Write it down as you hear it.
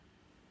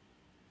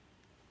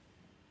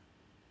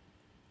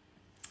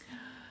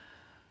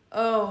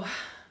Oh,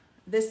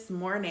 this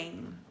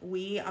morning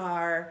we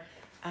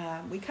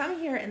come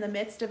here in the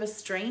midst of a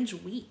strange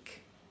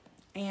week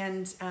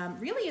and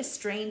really a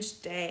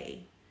strange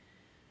day.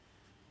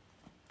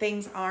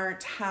 Things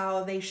aren't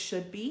how they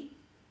should be,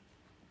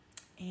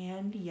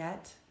 and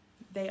yet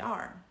they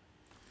are.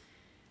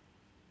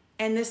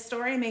 And this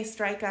story may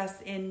strike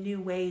us in new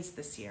ways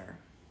this year.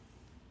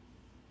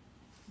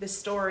 The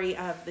story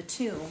of the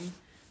tomb,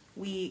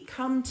 we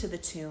come to the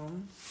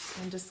tomb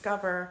and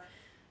discover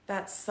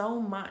that so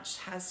much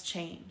has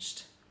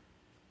changed.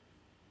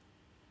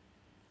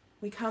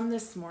 We come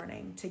this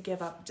morning to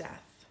give up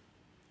death.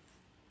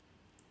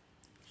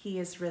 He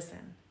is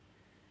risen.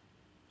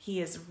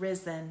 He is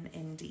risen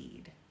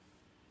indeed.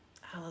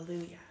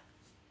 Hallelujah.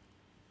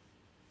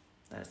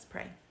 Let us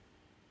pray.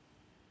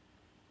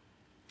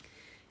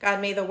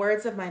 God, may the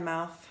words of my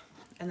mouth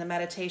and the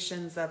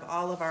meditations of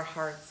all of our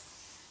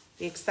hearts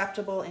be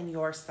acceptable in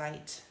your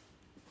sight,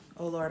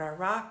 O Lord, our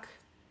rock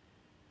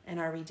and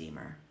our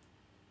Redeemer.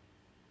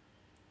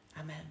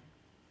 Amen.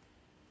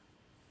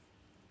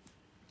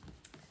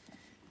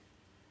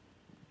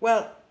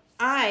 Well,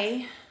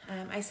 I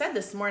said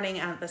this morning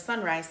at the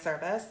sunrise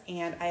service,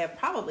 and I have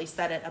probably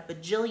said it a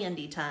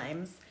bajillion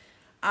times,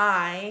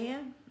 I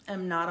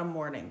am not a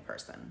morning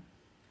person.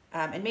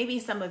 And maybe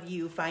some of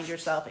you find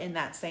yourself in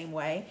that same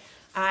way.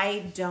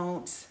 I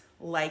don't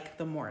like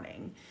the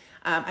morning.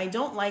 I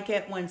don't like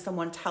it when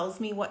someone tells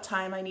me what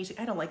time I need to.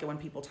 I don't like it when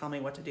people tell me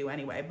what to do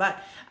anyway,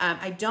 but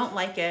I don't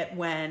like it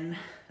when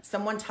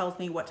someone tells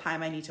me what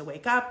time I need to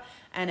wake up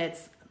and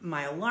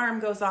my alarm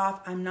goes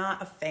off. I'm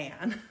not a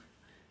fan.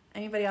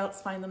 Anybody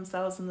else find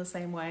themselves in the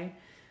same way?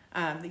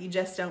 That you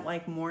just don't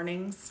like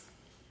mornings?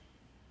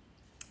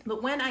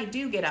 But when I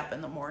do get up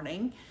in the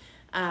morning,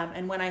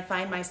 and when I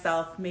find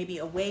myself maybe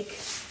awake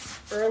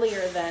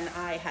earlier than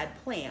I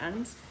had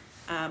planned,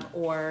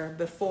 or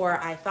before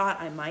I thought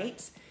I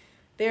might,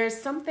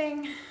 there's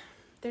something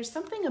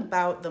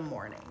about the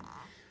morning.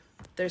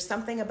 There's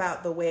something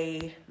about the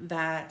way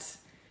that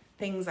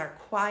things are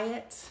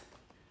quiet,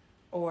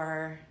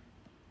 or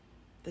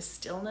the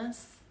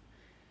stillness.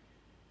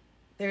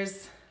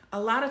 There's a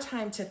lot of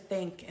time to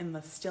think in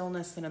the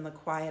stillness and in the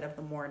quiet of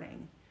the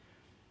morning.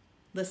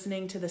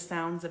 Listening to the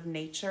sounds of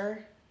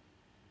nature,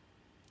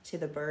 to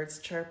the birds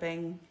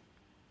chirping,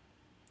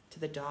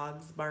 to the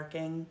dogs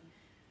barking,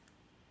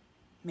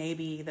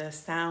 maybe the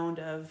sound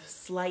of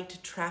slight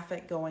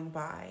traffic going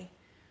by.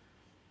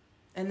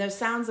 And those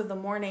sounds of the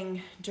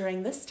morning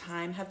during this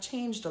time have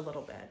changed a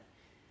little bit.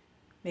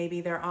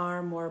 Maybe there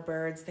are more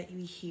birds that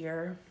you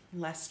hear,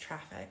 less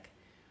traffic,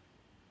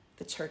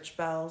 the church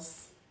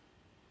bells,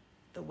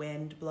 the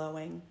wind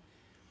blowing.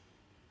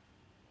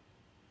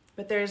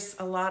 But there's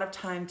a lot of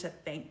time to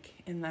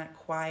think in that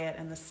quiet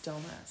and the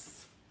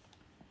stillness.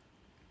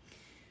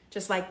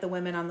 Just like the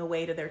women on the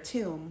way to the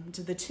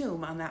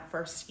tomb on that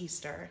first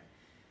Easter.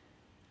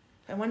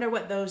 I wonder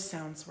what those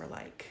sounds were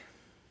like.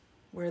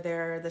 Were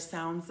there the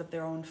sounds of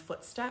their own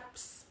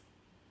footsteps?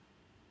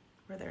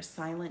 Were there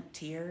silent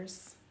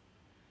tears?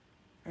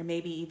 Or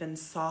maybe even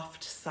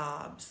soft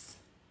sobs?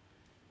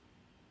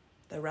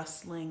 The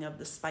rustling of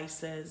the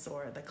spices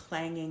or the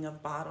clanging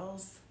of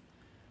bottles?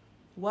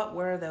 What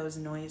were those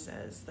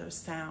noises, those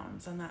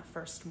sounds on that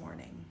first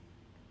morning?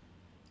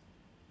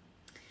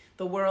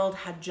 The world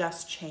had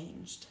just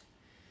changed,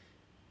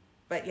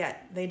 but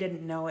yet they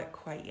didn't know it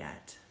quite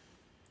yet.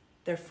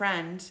 Their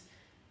friend,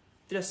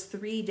 just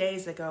 3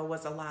 days ago,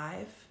 was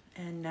alive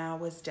and now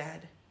was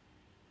dead.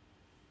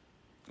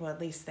 Well, at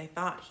least they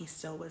thought he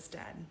still was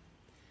dead.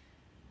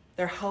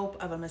 Their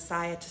hope of a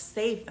Messiah to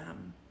save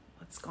them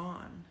was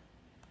gone.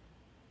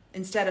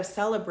 Instead of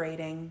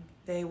celebrating,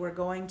 they were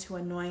going to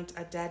anoint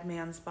a dead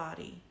man's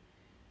body.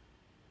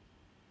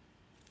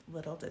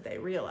 Little did they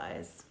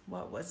realize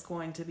what was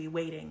going to be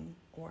waiting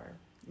or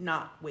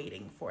not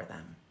waiting for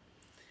them.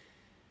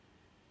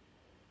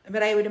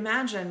 But I would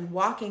imagine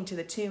walking to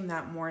the tomb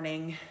that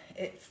morning,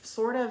 it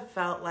sort of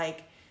felt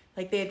like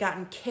they had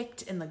gotten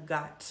kicked in the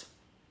gut,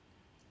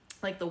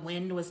 like the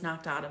wind was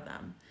knocked out of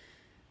them.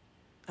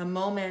 A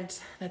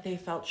moment that they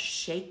felt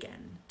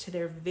shaken to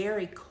their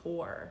very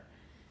core.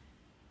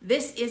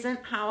 This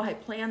isn't how I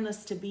planned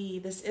this to be.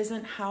 This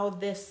isn't how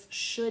this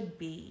should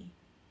be.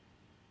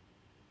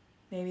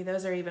 Maybe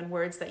those are even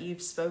words that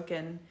you've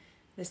spoken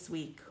this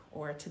week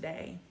or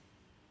today.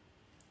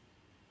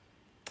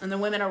 And the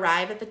women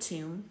arrive at the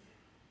tomb.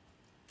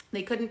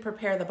 They couldn't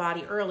prepare the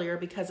body earlier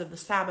because of the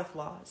Sabbath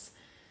laws.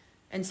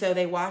 And so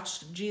they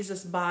watched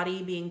Jesus'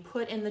 body being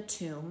put in the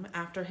tomb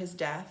after his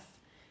death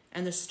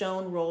and the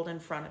stone rolled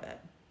in front of it.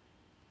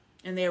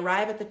 And they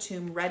arrive at the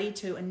tomb ready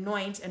to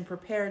anoint and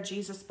prepare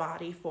Jesus'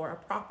 body for a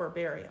proper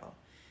burial.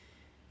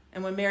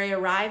 And when Mary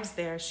arrives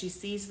there, she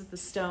sees that the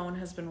stone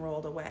has been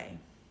rolled away.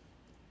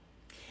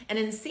 And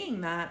in seeing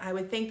that, I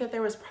would think that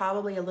there was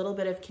probably a little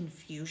bit of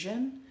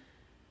confusion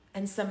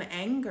and some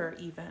anger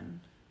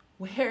even.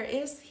 Where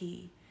is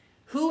he?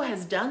 Who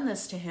has done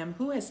this to him?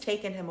 Who has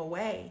taken him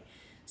away?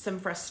 Some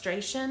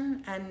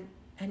frustration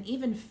and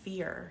even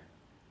fear.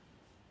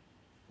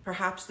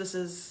 Perhaps this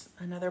is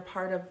another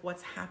part of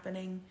what's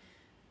happening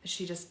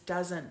She just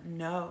doesn't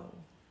know.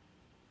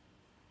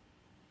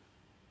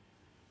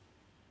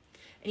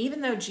 And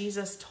even though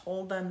Jesus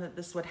told them that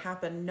this would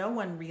happen, no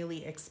one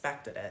really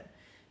expected it.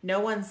 No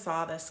one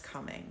saw this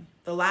coming.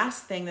 The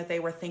last thing that they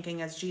were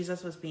thinking as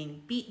Jesus was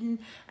being beaten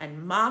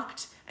and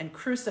mocked and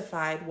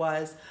crucified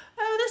was,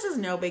 oh, this is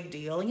no big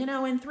deal. You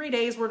know, in 3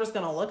 days, we're just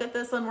going to look at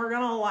this and we're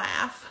going to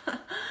laugh.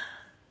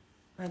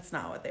 That's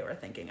not what they were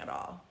thinking at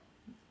all.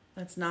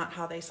 That's not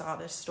how they saw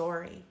this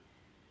story.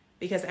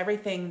 Because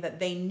everything that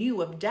they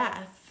knew of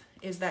death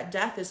is that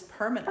death is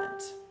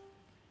permanent.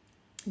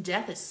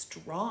 Death is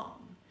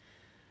strong.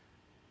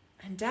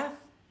 And death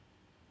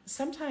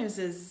sometimes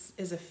is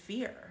a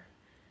fear.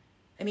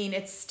 I mean,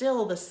 it's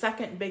still the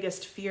second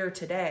biggest fear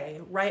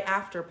today, right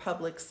after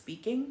public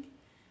speaking.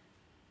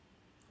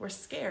 We're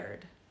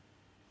scared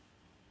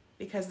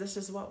because this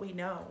is what we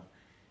know.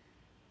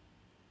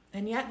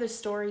 And yet the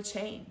story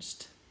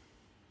changed.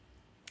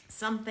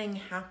 Something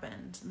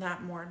happened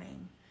that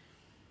morning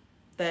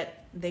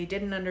that they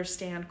didn't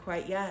understand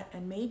quite yet,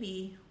 and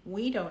maybe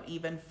we don't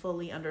even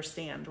fully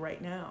understand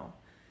right now.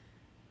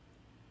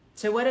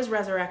 So what does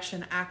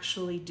resurrection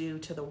actually do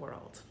to the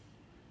world?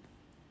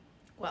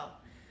 Well,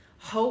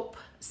 hope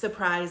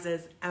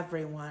surprises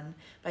everyone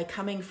by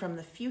coming from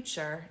the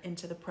future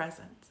into the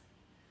present.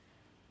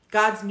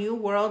 God's new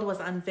world was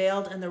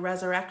unveiled in the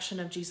resurrection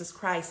of Jesus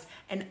Christ,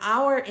 and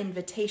our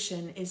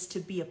invitation is to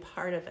be a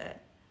part of it.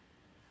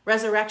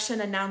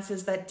 Resurrection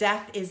announces that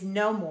death is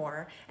no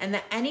more, and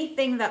that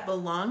anything that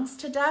belongs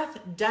to death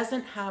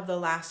doesn't have the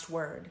last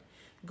word.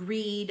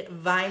 Greed,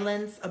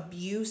 violence,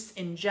 abuse,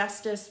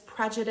 injustice,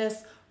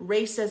 prejudice,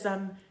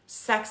 racism,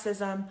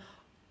 sexism,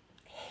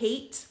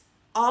 hate,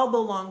 all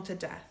belong to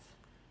death.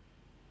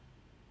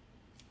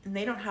 And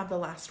they don't have the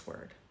last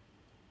word.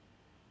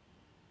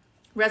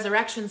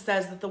 Resurrection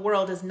says that the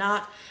world is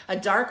not a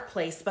dark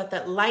place, but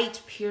that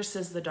light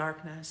pierces the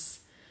darkness.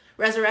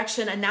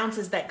 Resurrection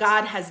announces that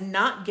God has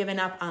not given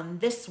up on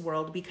this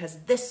world because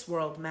this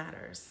world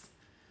matters.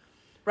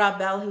 Rob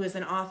Bell, who is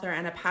an author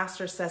and a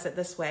pastor, says it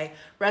this way: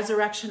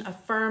 resurrection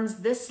affirms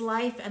this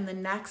life and the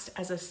next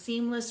as a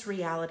seamless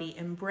reality,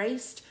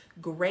 embraced,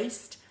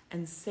 graced,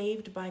 and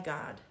saved by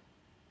God.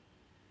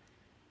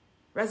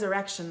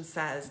 Resurrection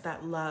says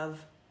that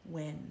love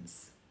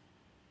wins.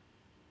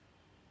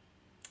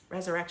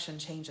 Resurrection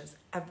changes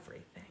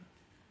everything.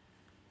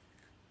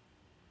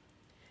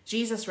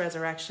 Jesus'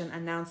 resurrection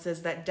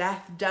announces that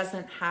death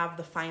doesn't have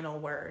the final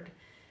word,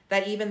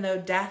 that even though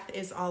death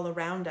is all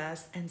around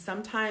us, and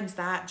sometimes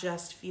that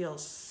just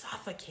feels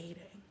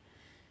suffocating,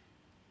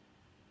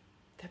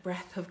 the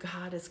breath of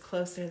God is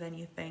closer than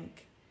you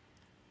think.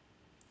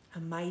 A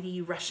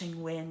mighty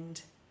rushing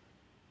wind,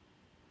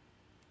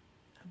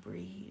 a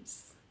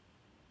breeze,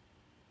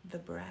 the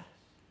breath,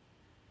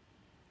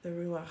 the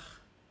ruach.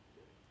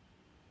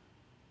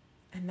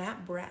 And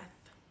that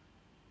breath,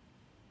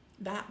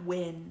 that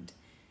wind,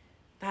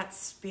 that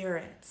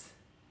spirit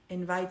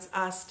invites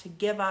us to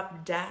give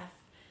up death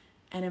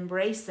and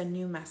embrace a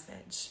new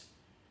message,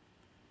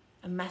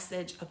 a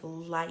message of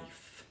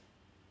life,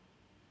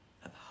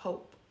 of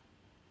hope,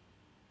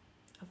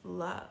 of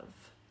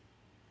love.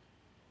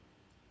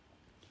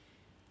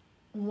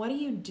 What do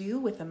you do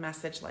with a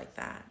message like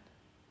that?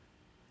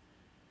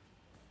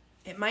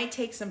 It might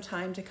take some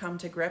time to come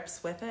to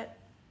grips with it.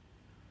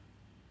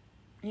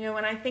 You know,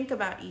 when I think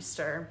about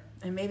Easter,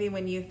 and maybe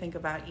when you think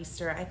about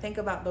Easter, I think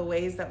about the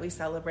ways that we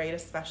celebrate,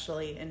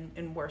 especially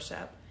in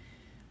worship.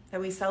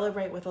 That we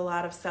celebrate with a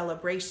lot of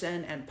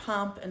celebration and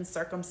pomp and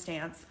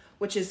circumstance,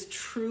 which is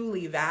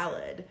truly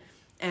valid.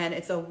 And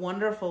it's a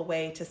wonderful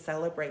way to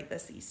celebrate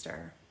this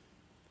Easter.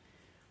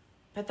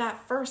 But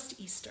that first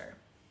Easter,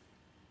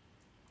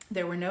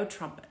 there were no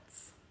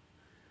trumpets.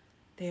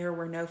 There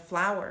were no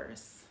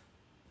flowers.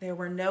 There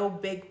were no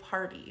big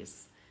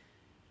parties.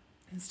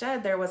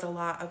 Instead, there was a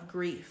lot of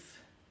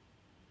grief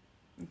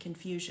and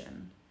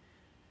confusion,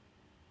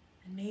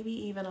 and maybe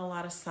even a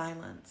lot of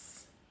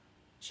silence,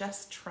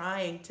 just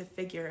trying to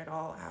figure it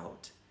all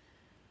out,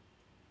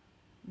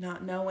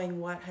 not knowing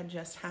what had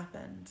just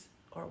happened,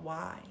 or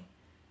why,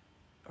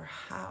 or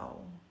how,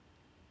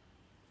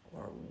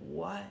 or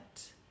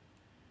what.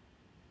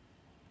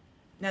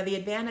 Now, the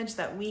advantage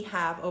that we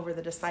have over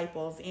the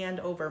disciples and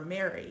over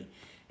Mary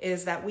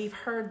is that we've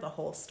heard the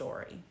whole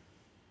story.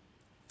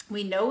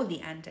 We know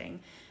the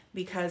ending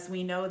because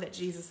we know that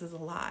Jesus is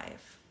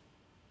alive.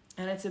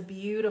 And it's a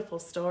beautiful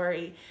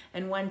story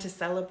and one to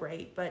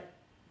celebrate, but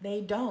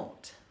they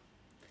don't.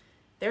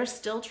 They're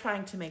still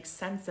trying to make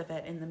sense of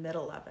it in the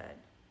middle of it.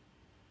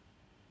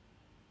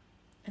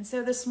 And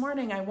so this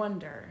morning I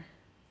wonder,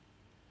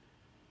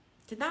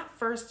 did that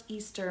first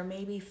Easter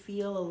maybe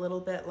feel a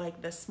little bit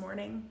like this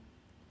morning?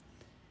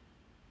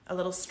 A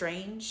little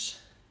strange?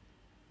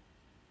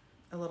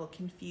 A little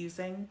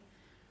confusing?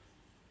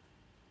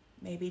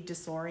 Maybe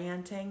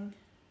disorienting,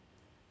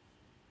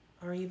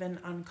 or even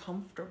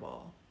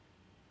uncomfortable.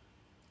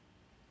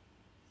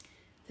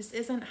 This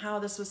isn't how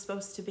this was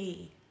supposed to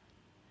be.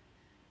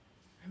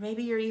 Or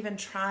maybe you're even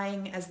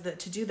trying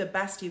to do the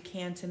best you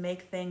can to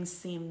make things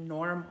seem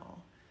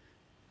normal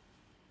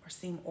or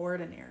seem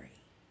ordinary.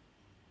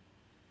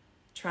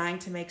 Trying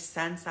to make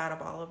sense out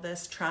of all of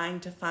this, trying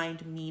to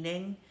find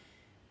meaning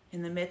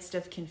in the midst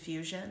of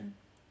confusion,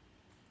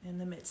 in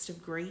the midst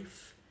of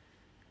grief,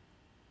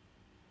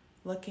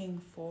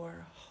 looking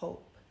for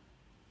hope.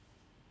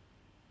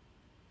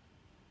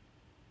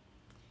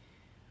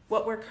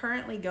 What we're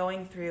currently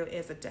going through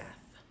is a death.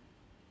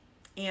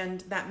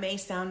 And that may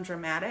sound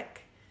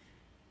dramatic,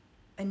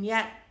 and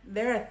yet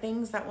there are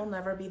things that will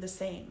never be the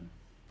same.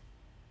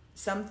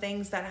 Some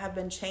things that have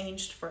been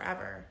changed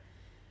forever.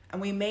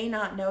 And we may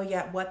not know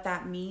yet what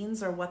that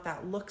means or what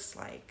that looks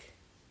like.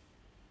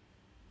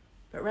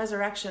 But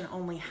resurrection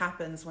only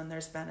happens when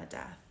there's been a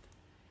death.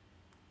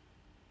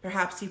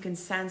 Perhaps you can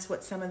sense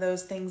what some of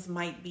those things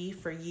might be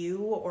for you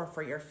or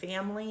for your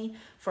family,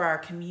 for our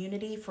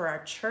community, for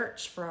our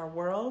church, for our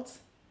world.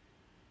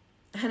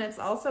 And it's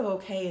also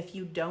okay if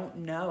you don't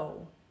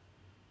know.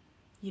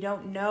 You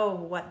don't know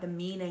what the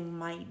meaning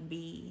might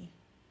be.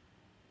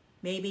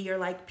 Maybe you're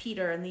like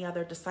Peter and the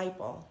other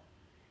disciple.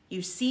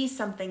 You see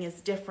something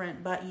is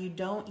different, but you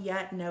don't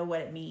yet know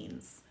what it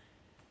means.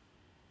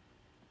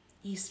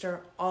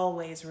 Easter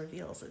always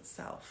reveals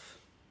itself.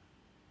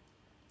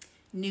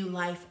 New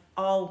life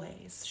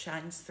always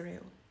shines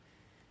through.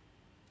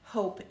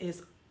 Hope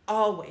is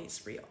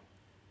always real.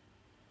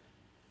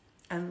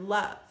 And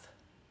love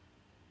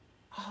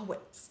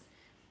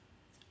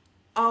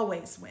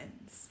always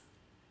wins.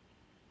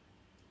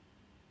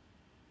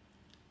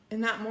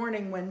 In that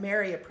morning when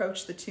Mary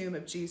approached the tomb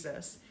of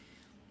Jesus,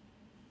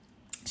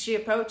 she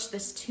approached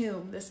this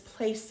tomb, this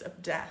place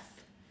of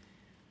death.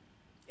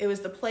 It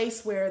was the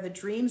place where the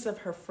dreams of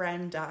her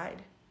friend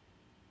died.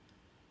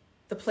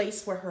 The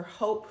place where her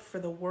hope for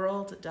the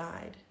world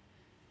died.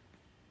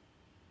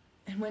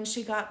 And when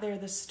she got there,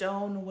 the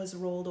stone was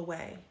rolled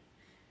away.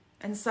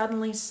 And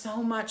suddenly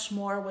so much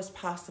more was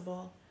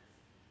possible.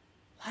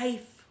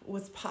 Life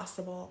was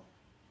possible.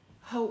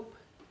 Hope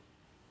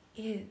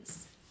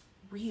is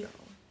real.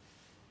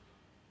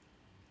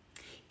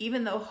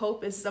 Even though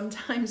hope is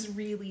sometimes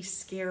really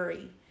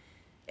scary,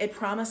 it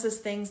promises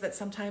things that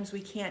sometimes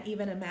we can't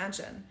even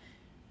imagine.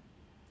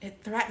 It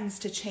threatens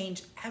to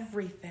change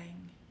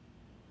everything.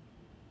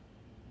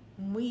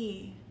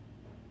 We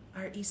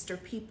are Easter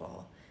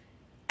people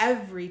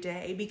every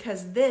day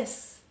because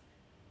this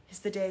is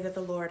the day that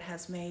the Lord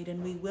has made,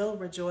 and we will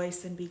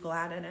rejoice and be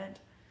glad in it.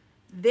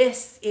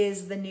 This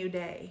is the new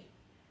day,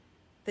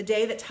 the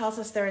day that tells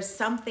us there is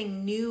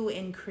something new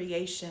in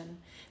creation.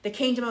 The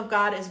kingdom of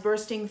God is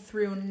bursting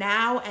through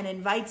now and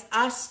invites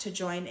us to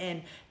join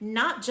in,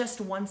 not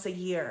just once a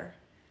year,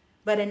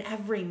 but in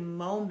every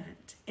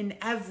moment, in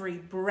every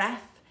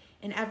breath,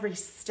 in every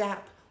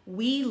step.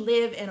 We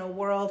live in a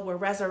world where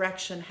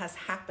resurrection has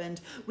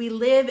happened. We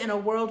live in a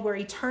world where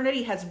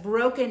eternity has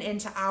broken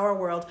into our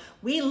world.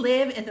 We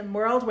live in a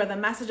world where the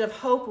message of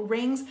hope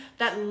rings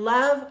that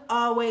love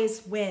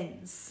always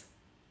wins.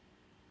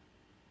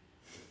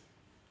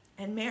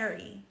 And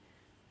Mary,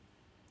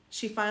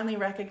 she finally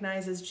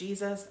recognizes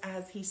Jesus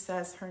as he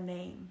says her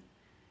name,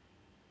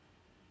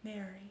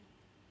 Mary.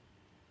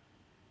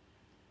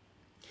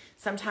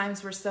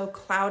 Sometimes we're so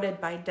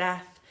clouded by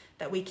death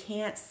that we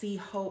can't see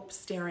hope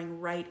staring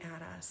right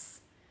at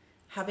us,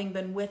 having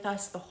been with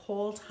us the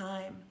whole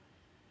time,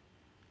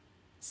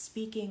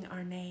 speaking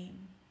our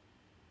name,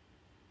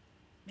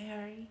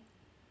 Mary,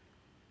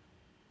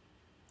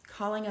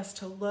 calling us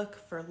to look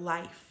for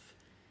life,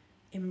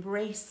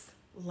 embrace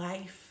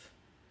life,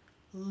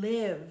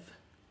 live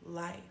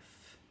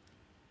life.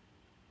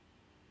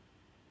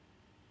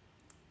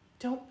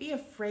 Don't be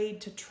afraid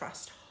to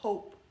trust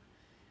hope,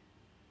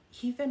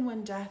 even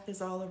when death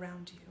is all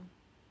around you.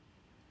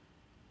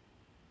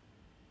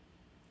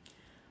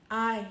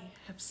 I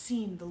have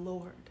seen the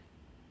Lord,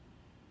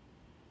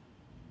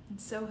 and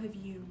so have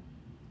you.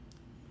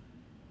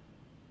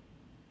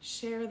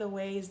 Share the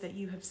ways that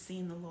you have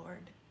seen the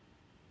Lord,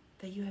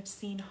 that you have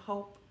seen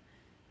hope,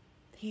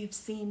 that you have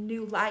seen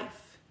new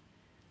life,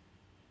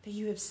 that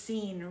you have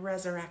seen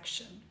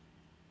resurrection.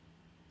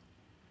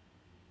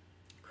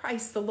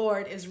 Christ the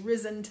Lord is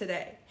risen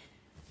today.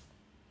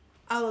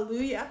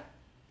 Alleluia,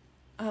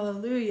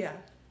 alleluia,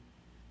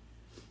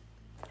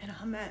 and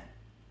amen.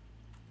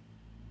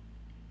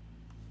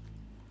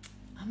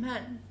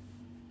 Amen.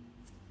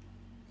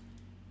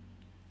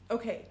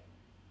 Okay,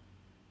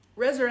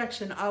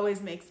 resurrection always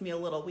makes me a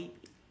little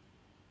weepy.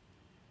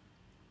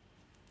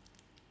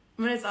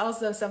 But it's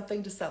also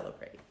something to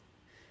celebrate.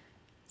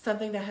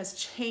 Something that has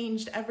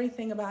changed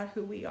everything about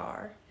who we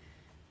are,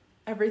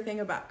 everything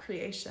about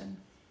creation.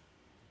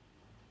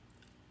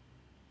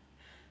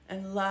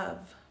 And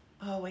love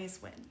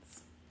always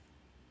wins.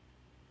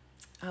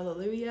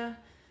 Alleluia,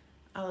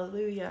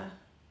 alleluia,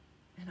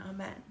 and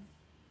amen.